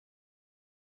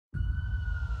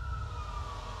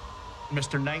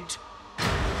Mr. Knight?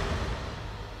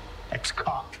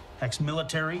 Ex-cop,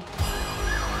 ex-military?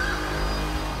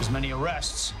 As many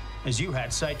arrests as you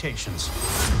had citations.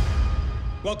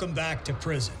 Welcome back to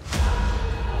prison.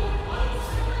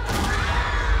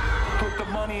 Put the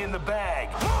money in the bag.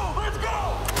 Move, let's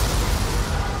go!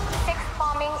 6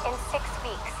 bombing in 6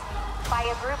 weeks by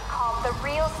a group called the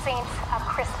Real Saints of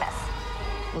Christmas.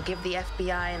 We'll give the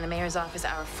FBI and the mayor's office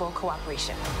our full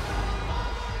cooperation.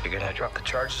 You're gonna drop the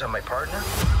charges on my partner?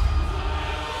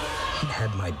 He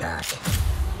had my back.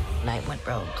 Knight went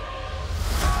rogue.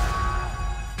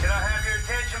 Can I have your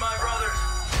attention, my brothers?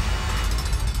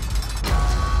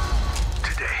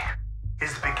 Today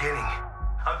is the beginning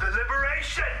of the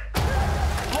liberation!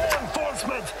 Law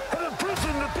enforcement have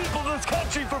imprisoned the people of this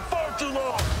country for far too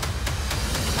long!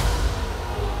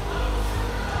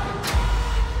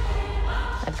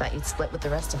 I thought you'd split with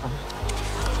the rest of them.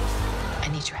 I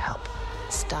need your help.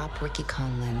 Stop Ricky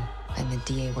Conlon, and the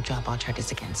DA will drop all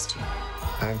charges against you.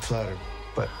 I'm flattered,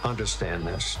 but understand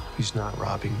this. He's not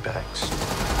robbing banks.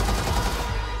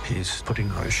 He's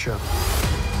putting on a show.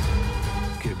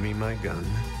 Give me my gun,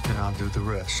 and I'll do the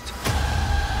rest.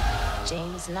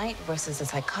 James Knight versus a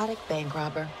psychotic bank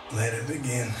robber. Let it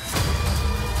begin.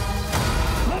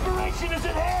 Liberation is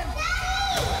at hand!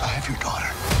 I have your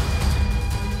daughter.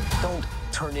 Don't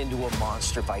turn into a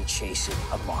monster by chasing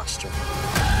a monster.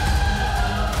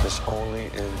 This only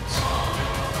ends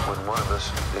when one of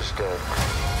us is dead.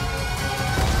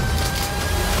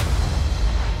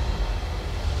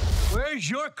 Where's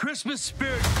your Christmas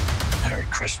spirit? Merry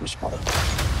Christmas, mother.